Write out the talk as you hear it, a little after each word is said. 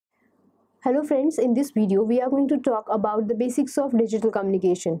Hello friends, in this video we are going to talk about the basics of digital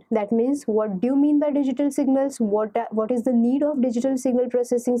communication. That means, what do you mean by digital signals, what is the need of digital signal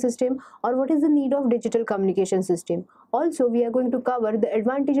processing system, or what is the need of digital communication system. Also, we are going to cover the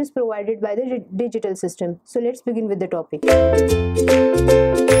advantages provided by the digital system. So let's begin with the topic.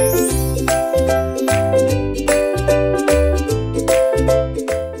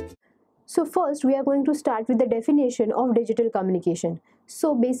 So first, we are going to start with the definition of digital communication.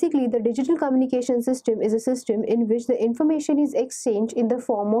 So basically, the digital communication system is a system in which the information is exchanged in the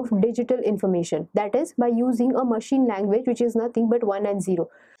form of digital information. That is, by using a machine language which is nothing but 1 and 0.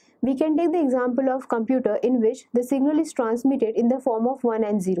 We can take the example of computer in which the signal is transmitted in the form of 1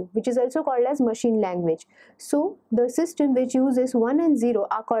 and 0, which is also called as machine language. So the system which uses 1 and 0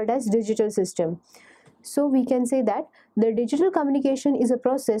 are called as digital system. So we can say that the digital communication is a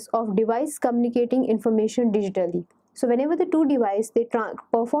process of device communicating information digitally. So whenever the two devices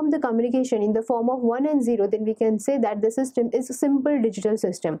perform the communication in the form of 1 and 0, then we can say that the system is a simple digital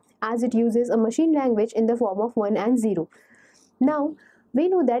system, as it uses a machine language in the form of 1 and 0. Now, we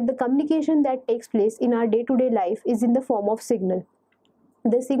know that the communication that takes place in our day-to-day life is in the form of signal.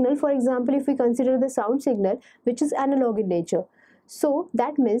 The signal, for example, if we consider the sound signal, which is analog in nature. So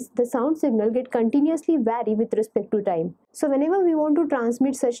that means the sound signal get continuously vary with respect to time. So whenever we want to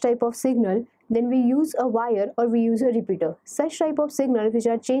transmit such type of signal, then we use a wire or we use a repeater. Such type of signal which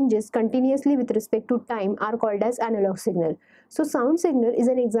are changes continuously with respect to time are called as analog signal. So sound signal is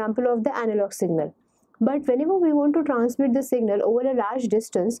an example of the analog signal. But whenever we want to transmit the signal over a large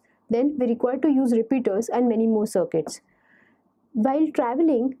distance, then we require to use repeaters and many more circuits. While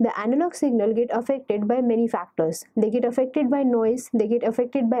traveling, the analog signal get affected by many factors. They get affected by noise, they get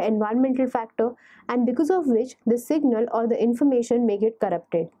affected by environmental factor, and because of which the signal or the information may get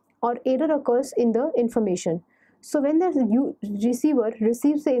corrupted or error occurs in the information. So when the receiver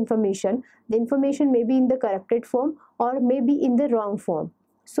receives the information may be in the corrupted form or may be in the wrong form.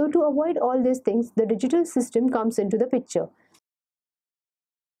 So to avoid all these things, the digital system comes into the picture.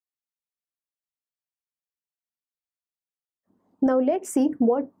 Now let's see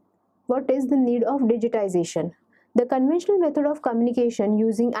what is the need of digitization. The conventional method of communication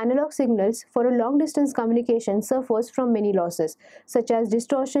using analog signals for a long distance communication suffers from many losses, such as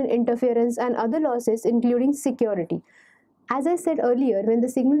distortion, interference, and other losses including security. As I said earlier, when the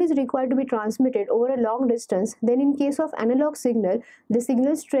signal is required to be transmitted over a long distance, then in case of analog signal, the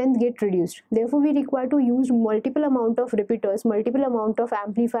signal strength get reduced. Therefore, we require to use multiple amount of repeaters, multiple amount of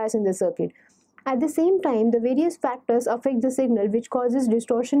amplifiers in the circuit. At the same time, the various factors affect the signal which causes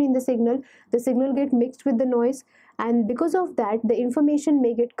distortion in the signal get mixed with the noise, and because of that, the information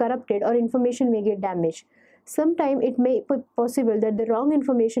may get corrupted or information may get damaged. Sometimes it may be possible that the wrong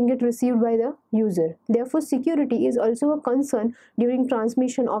information get received by the user. Therefore, security is also a concern during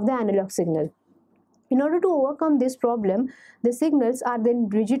transmission of the analog signal. In order to overcome this problem, the signals are then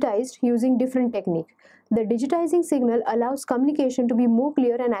digitized using different technique. The digitizing signal allows communication to be more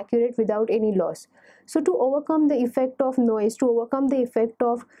clear and accurate without any loss. So to overcome the effect of noise, to overcome the effect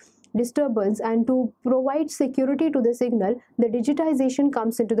of disturbance, and to provide security to the signal, the digitization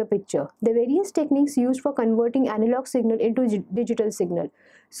comes into the picture. The various techniques used for converting analog signal into digital signal.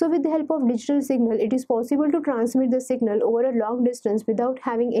 So with the help of digital signal, it is possible to transmit the signal over a long distance without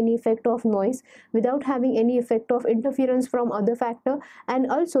having any effect of noise, without having any effect of interference from other factor, and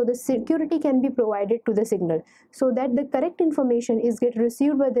also the security can be provided to the signal so that the correct information is get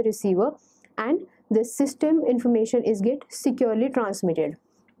received by the receiver and the system information is get securely transmitted.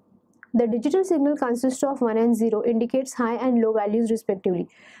 The digital signal consists of 1 and 0, indicates high and low values respectively.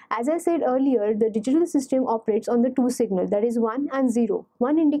 As I said earlier, the digital system operates on the two signals, that is 1 and 0.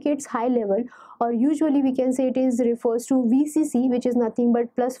 1 indicates high level, or usually we can say it is refers to VCC, which is nothing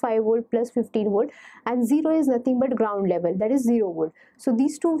but plus 5 volt, plus 15 volt, and 0 is nothing but ground level, that is 0 volt. So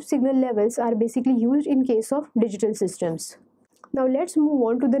these two signal levels are basically used in case of digital systems. Now let's move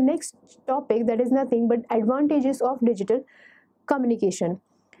on to the next topic, that is nothing but advantages of digital communication.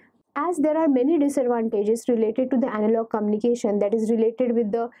 As there are many disadvantages related to the analog communication, that is related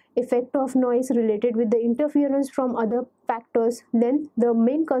with the effect of noise, related with the interference from other factors, then the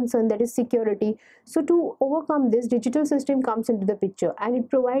main concern, that is security. So to overcome this, digital system comes into the picture and it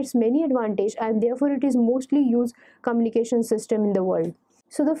provides many advantages, and therefore it is mostly used communication system in the world.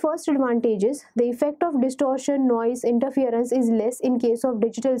 So the first advantage is the effect of distortion, noise, interference is less in case of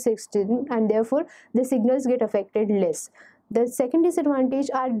digital system, and therefore the signals get affected less. The second disadvantage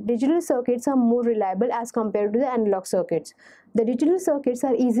are digital circuits are more reliable as compared to the analog circuits. The digital circuits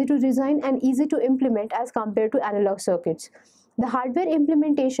are easy to design and easy to implement as compared to analog circuits. The hardware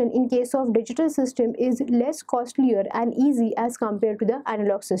implementation in case of digital system is less costlier and easy as compared to the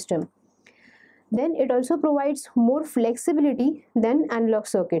analog system. Then it also provides more flexibility than analog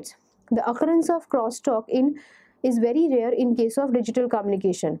circuits. The occurrence of crosstalk is very rare in case of digital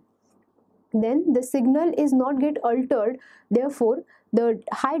communication. Then the signal is not get altered, therefore the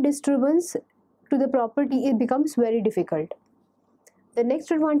high disturbance to the property, it becomes very difficult. The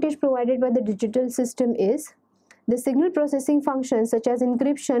next advantage provided by the digital system is the signal processing functions such as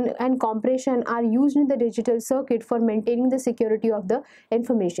encryption and compression are used in the digital circuit for maintaining the security of the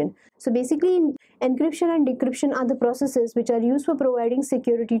information. So basically, encryption and decryption are the processes which are used for providing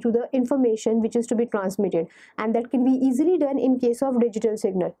security to the information which is to be transmitted, and that can be easily done in case of digital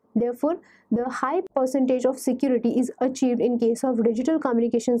signal. Therefore, the high percentage of security is achieved in case of digital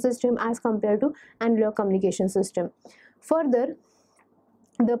communication system as compared to analog communication system. Further,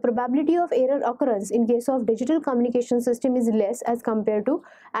 the probability of error occurrence in case of digital communication system is less as compared to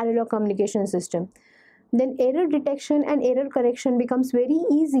analog communication system. Then error detection and error correction becomes very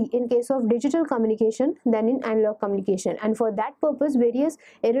easy in case of digital communication than in analog communication, and for that purpose various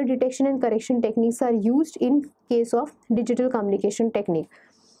error detection and correction techniques are used in case of digital communication technique.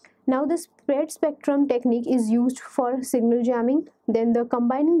 Now the spread spectrum technique is used for signal jamming. Then the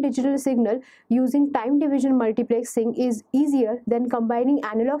combining digital signal using time division multiplexing is easier than combining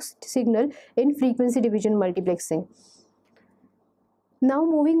analog signal in frequency division multiplexing. Now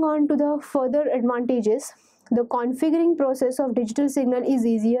moving on to the further advantages, the configuring process of digital signal is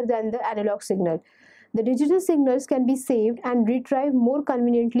easier than the analog signal. The digital signals can be saved and retrieved more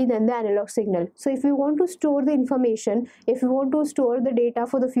conveniently than the analog signal. So if you want to store the information, if you want to store the data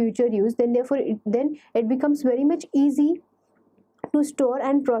for the future use, then therefore it becomes very much easy to store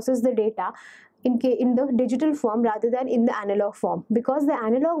and process the data in the digital form rather than in the analog form, because the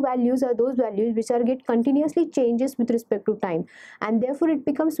analog values are those values which are get continuously changes with respect to time, and therefore it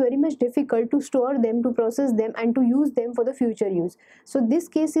becomes very much difficult to store them, to process them, and to use them for the future use. So this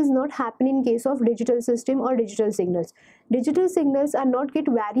case is not happening in case of digital system or digital signals. Digital signals are not get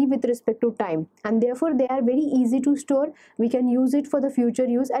vary with respect to time, and therefore they are very easy to store. We can use it for the future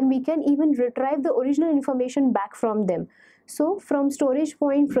use, and we can even retrieve the original information back from them. So from storage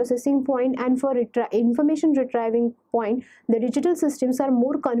point, processing point, and for information retrieving point, the digital systems are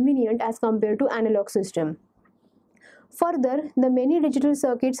more convenient as compared to analog system. Further, the many digital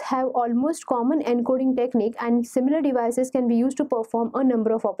circuits have almost common encoding technique, and similar devices can be used to perform a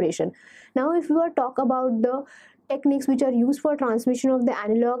number of operations. Now if we are talk about the techniques which are used for transmission of the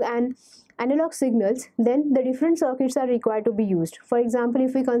analog signals, then the different circuits are required to be used. For example,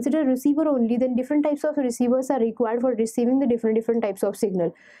 if we consider receiver only, then different types of receivers are required for receiving the different types of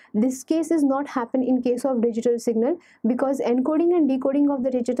signal. This case is not happen in case of digital signal, because encoding and decoding of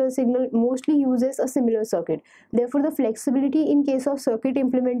the digital signal mostly uses a similar circuit. Therefore, the flexibility in case of circuit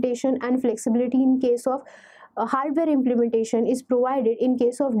implementation and flexibility in case of hardware implementation is provided in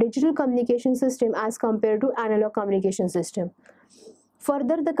case of digital communication system as compared to analog communication system.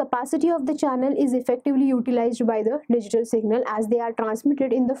 Further, the capacity of the channel is effectively utilized by the digital signal as they are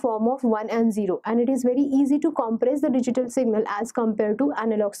transmitted in the form of 1 and 0, and it is very easy to compress the digital signal as compared to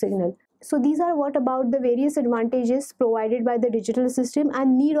analog signal. So these are what about the various advantages provided by the digital system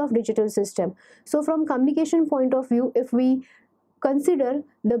and need of digital system. So from communication point of view, if we consider,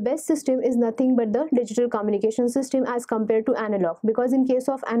 the best system is nothing but the digital communication system as compared to analog, because in case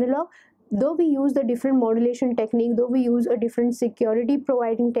of analog, though we use the different modulation technique, though we use a different security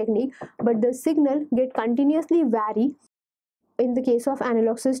providing technique, but the signal get continuously vary in the case of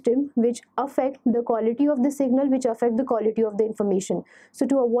analog system, which affect the quality of the signal, which affect the quality of the information. So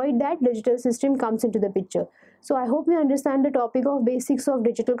to avoid that, digital system comes into the picture. So I hope you understand the topic of basics of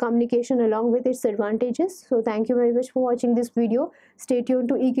digital communication along with its advantages. So thank you very much for watching this video. Stay tuned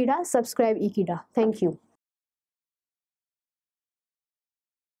to Ekeeda, subscribe Ekeeda. Thank you.